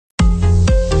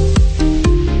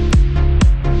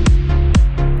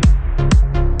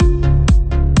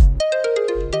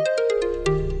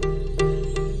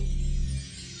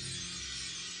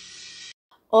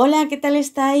Hola, ¿qué tal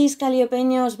estáis,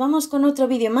 caliopeños? Vamos con otro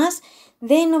vídeo más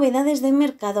de novedades de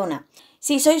Mercadona.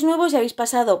 Si sois nuevos y habéis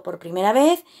pasado por primera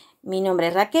vez, mi nombre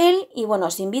es Raquel y bueno,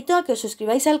 os invito a que os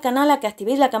suscribáis al canal, a que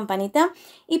activéis la campanita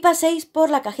y paséis por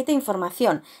la cajita de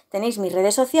información. Tenéis mis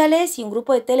redes sociales y un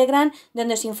grupo de Telegram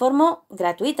donde os informo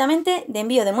gratuitamente de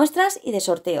envío de muestras y de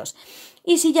sorteos.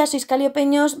 Y si ya sois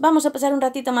caliopeños, vamos a pasar un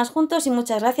ratito más juntos y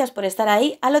muchas gracias por estar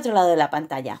ahí al otro lado de la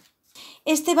pantalla.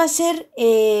 Este va a ser,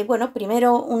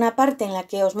 primero una parte en la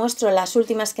que os muestro las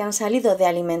últimas que han salido de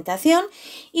alimentación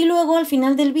y luego al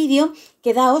final del vídeo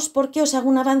quedaos porque os hago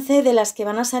un avance de las que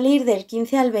van a salir del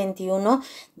 15 al 21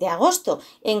 de agosto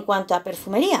en cuanto a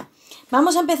perfumería.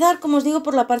 Vamos a empezar, como os digo,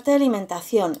 por la parte de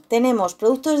alimentación. Tenemos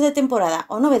productos de temporada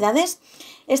o novedades.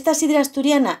 Esta sidra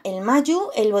asturiana, el Mayu,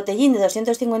 el botellín de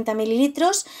 250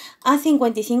 mililitros a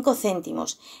 55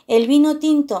 céntimos. El vino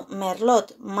tinto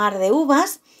Merlot Mar de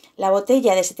Uvas, la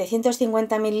botella de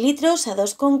 750 mililitros a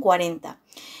 2,40.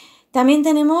 También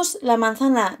tenemos la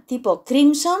manzana tipo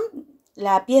Crimson,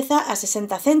 la pieza a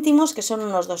 60 céntimos, que son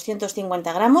unos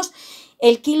 250 gramos.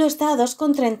 El kilo está a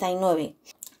 2,39.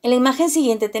 En la imagen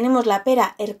siguiente tenemos la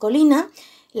pera Ercolina,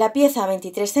 la pieza a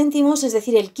 23 céntimos, es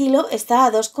decir, el kilo está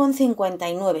a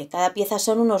 2,59. Cada pieza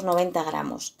son unos 90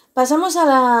 gramos. Pasamos a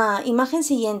la imagen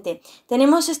siguiente.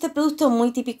 Tenemos este producto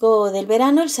muy típico del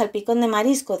verano, el salpicón de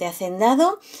marisco de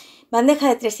hacendado, bandeja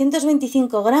de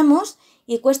 325 gramos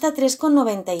y cuesta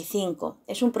 3,95.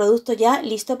 Es un producto ya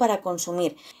listo para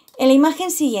consumir. En la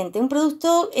imagen siguiente, un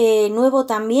producto nuevo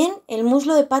también, el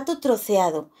muslo de pato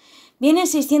troceado. Vienen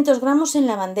 600 gramos en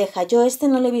la bandeja. Yo este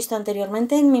no lo he visto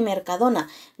anteriormente en mi Mercadona.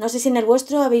 No sé si en el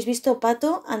vuestro habéis visto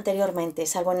pato anteriormente,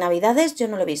 salvo en Navidades yo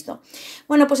no lo he visto.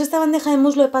 Bueno, pues esta bandeja de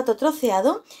muslo de pato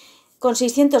troceado con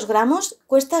 600 gramos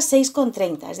cuesta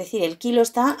 6,30, es decir, el kilo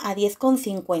está a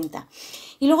 10,50.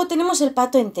 Y luego tenemos el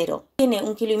pato entero. Tiene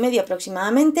 1,5 kilos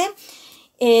aproximadamente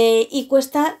y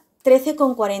cuesta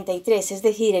 13,43, es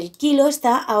decir, el kilo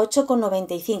está a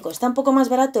 8,95. Está un poco más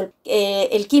barato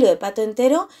el kilo de pato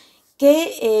entero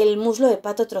que el muslo de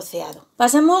pato troceado.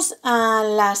 Pasamos a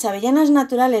las avellanas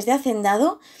naturales de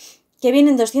hacendado, que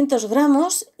vienen 200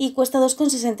 gramos y cuesta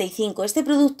 2,65. Este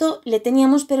producto le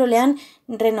teníamos, pero le han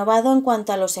renovado en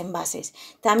cuanto a los envases.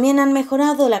 También han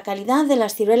mejorado la calidad de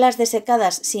las ciruelas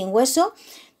desecadas sin hueso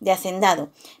de hacendado.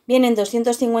 Vienen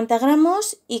 250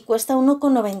 gramos y cuesta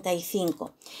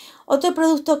 1,95. Otro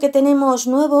producto que tenemos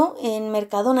nuevo en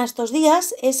Mercadona estos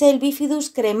días es el bifidus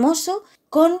cremoso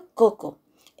con coco.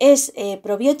 Es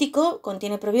probiótico,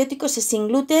 contiene probióticos, es sin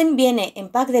gluten, viene en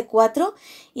pack de 4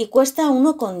 y cuesta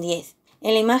 1,10.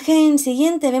 En la imagen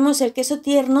siguiente vemos el queso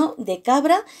tierno de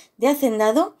cabra de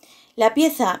hacendado. La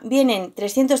pieza viene en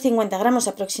 350 gramos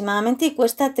aproximadamente y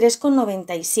cuesta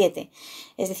 3,97.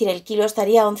 Es decir, el kilo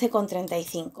estaría a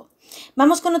 11,35.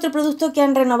 Vamos con otro producto que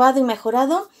han renovado y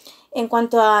mejorado en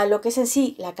cuanto a lo que es en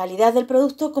sí la calidad del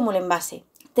producto como el envase.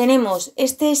 Tenemos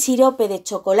este sirope de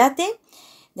chocolate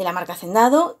de la marca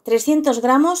Hacendado, 300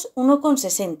 gramos,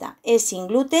 1,60. Es sin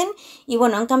gluten y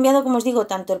bueno, han cambiado, como os digo,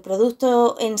 tanto el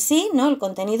producto en sí, ¿no?, el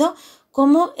contenido,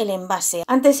 como el envase.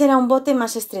 Antes era un bote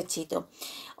más estrechito.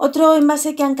 Otro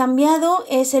envase que han cambiado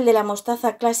es el de la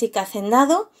mostaza clásica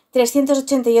Hacendado,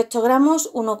 388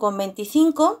 gramos,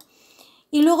 1,25.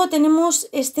 Y luego tenemos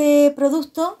este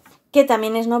producto que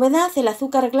también es novedad, el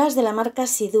azúcar glass de la marca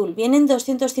Sidul. Vienen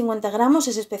 250 gramos,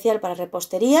 es especial para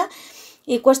repostería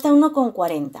y cuesta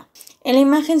 1,40. En la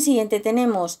imagen siguiente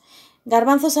tenemos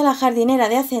garbanzos a la jardinera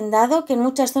de hacendado, que en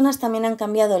muchas zonas también han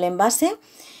cambiado el envase.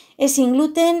 Es sin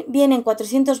gluten, viene en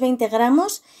 420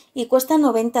 gramos y cuesta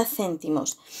 90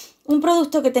 céntimos. Un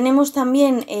producto que tenemos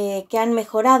también que han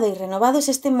mejorado y renovado es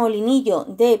este molinillo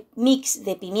de mix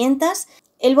de pimientas.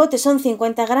 El bote son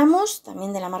 50 gramos,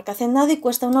 también de la marca Hacendado, y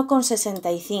cuesta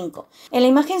 1,65. En la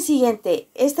imagen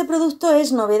siguiente, este producto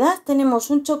es novedad.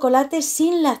 Tenemos un chocolate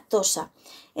sin lactosa.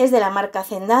 Es de la marca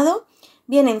Hacendado,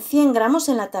 vienen 100 gramos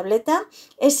en la tableta,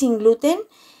 es sin gluten,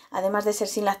 además de ser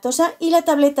sin lactosa, y la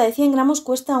tableta de 100 gramos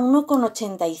cuesta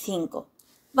 1,85.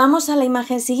 Vamos a la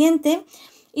imagen siguiente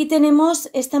y tenemos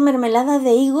esta mermelada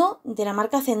de higo de la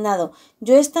marca Hacendado.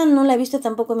 Yo esta no la he visto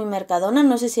tampoco en mi Mercadona,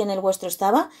 no sé si en el vuestro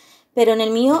estaba, pero en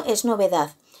el mío es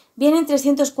novedad. Vienen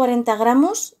 340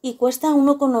 gramos y cuesta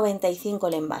 1,95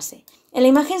 el envase. En la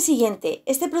imagen siguiente,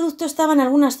 este producto estaba en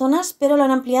algunas zonas, pero lo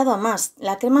han ampliado a más.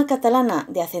 La crema catalana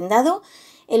de Hacendado,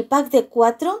 el pack de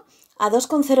 4 a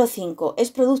 2,05.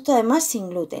 Es producto además sin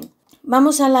gluten.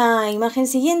 Vamos a la imagen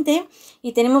siguiente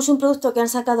y tenemos un producto que han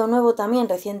sacado nuevo también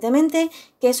recientemente,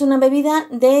 que es una bebida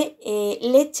de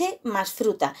leche más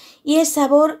fruta y es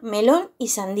sabor melón y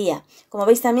sandía. Como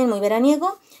veis también muy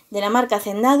veraniego, de la marca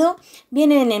Hacendado.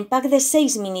 Vienen en pack de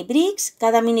 6 mini bricks,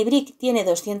 cada mini brick tiene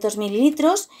 200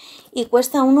 mililitros y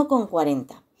cuesta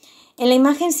 1,40. En la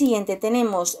imagen siguiente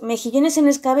tenemos mejillones en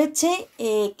escabeche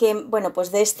que, bueno,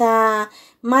 pues de esta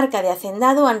marca de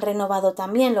Hacendado han renovado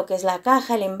también lo que es la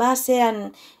caja, el envase,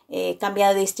 han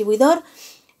cambiado de distribuidor.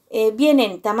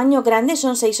 Vienen tamaño grande,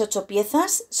 son 6-8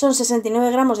 piezas, son 69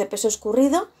 gramos de peso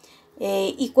escurrido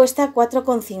y cuesta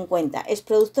 4,50. Es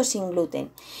producto sin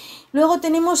gluten. Luego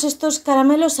tenemos estos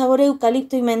caramelos sabor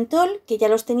eucalipto y mentol, que ya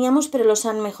los teníamos pero los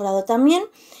han mejorado también.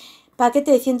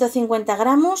 Paquete de 150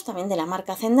 gramos, también de la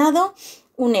marca Hacendado,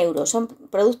 1 euro. Son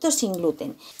productos sin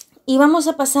gluten. Y vamos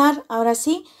a pasar ahora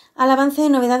sí al avance de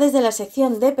novedades de la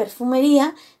sección de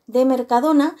perfumería de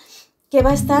Mercadona, que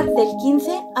va a estar del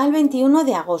 15 al 21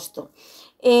 de agosto.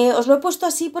 Os lo he puesto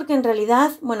así porque en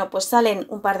realidad, bueno, pues salen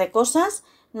un par de cosas,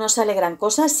 no sale gran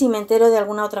cosa. Si me entero de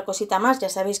alguna otra cosita más, ya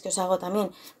sabéis que os hago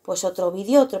también pues otro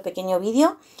vídeo, otro pequeño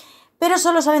vídeo. Pero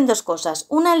solo salen dos cosas.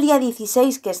 Una el día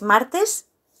 16, que es martes.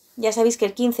 Ya sabéis que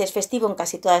el 15 es festivo en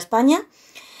casi toda España.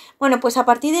 Bueno, pues a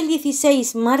partir del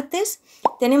 16 martes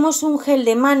tenemos un gel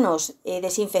de manos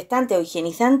desinfectante o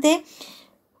higienizante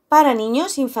para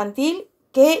niños infantil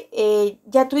que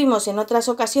ya tuvimos en otras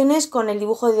ocasiones con el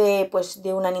dibujo de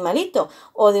un animalito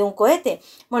o de un cohete.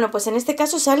 Bueno, pues en este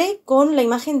caso sale con la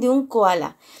imagen de un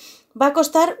koala. Va a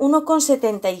costar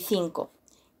 1,75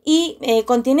 y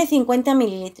contiene 50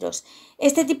 mililitros.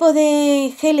 Este tipo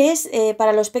de geles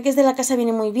para los peques de la casa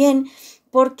viene muy bien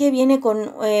porque viene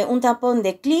con un tapón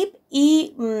de clip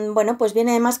y bueno, pues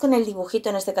viene además con el dibujito,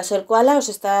 en este caso el koala. Os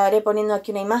estaré poniendo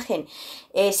aquí una imagen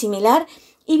similar.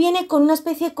 Y viene con una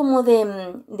especie como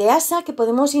de asa que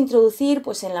podemos introducir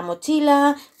pues en la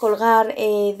mochila, colgar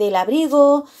del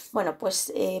abrigo. Bueno,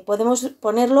 pues podemos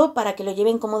ponerlo para que lo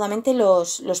lleven cómodamente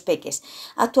los peques.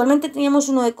 Actualmente teníamos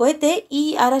uno de cohete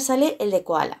y ahora sale el de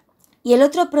koala. Y el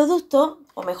otro producto,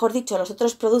 o mejor dicho, los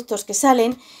otros productos que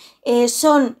salen,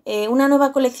 son una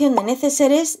nueva colección de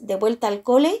neceseres de vuelta al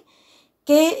cole,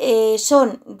 que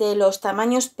son de los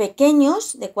tamaños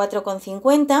pequeños, de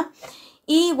 4,50.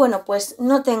 Y bueno, pues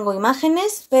no tengo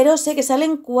imágenes, pero sé que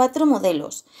salen 4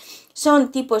 modelos.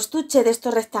 Son tipo estuche de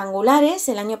estos rectangulares.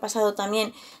 El año pasado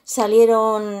también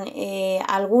salieron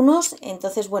algunos.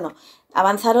 Entonces, bueno,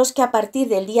 avanzaros que a partir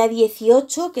del día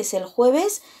 18, que es el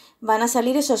jueves, van a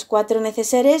salir esos 4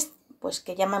 neceseres, pues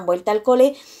que llaman vuelta al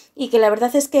cole, y que la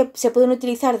verdad es que se pueden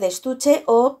utilizar de estuche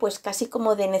o pues casi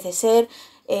como de neceser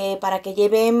para que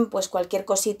lleven pues cualquier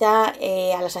cosita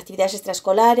a las actividades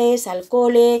extraescolares, al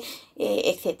cole,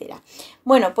 etcétera.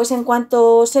 Bueno, pues en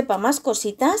cuanto sepa más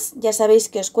cositas, ya sabéis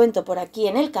que os cuento por aquí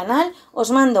en el canal.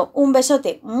 Os mando un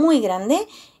besote muy grande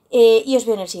y os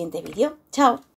veo en el siguiente vídeo. ¡Chao!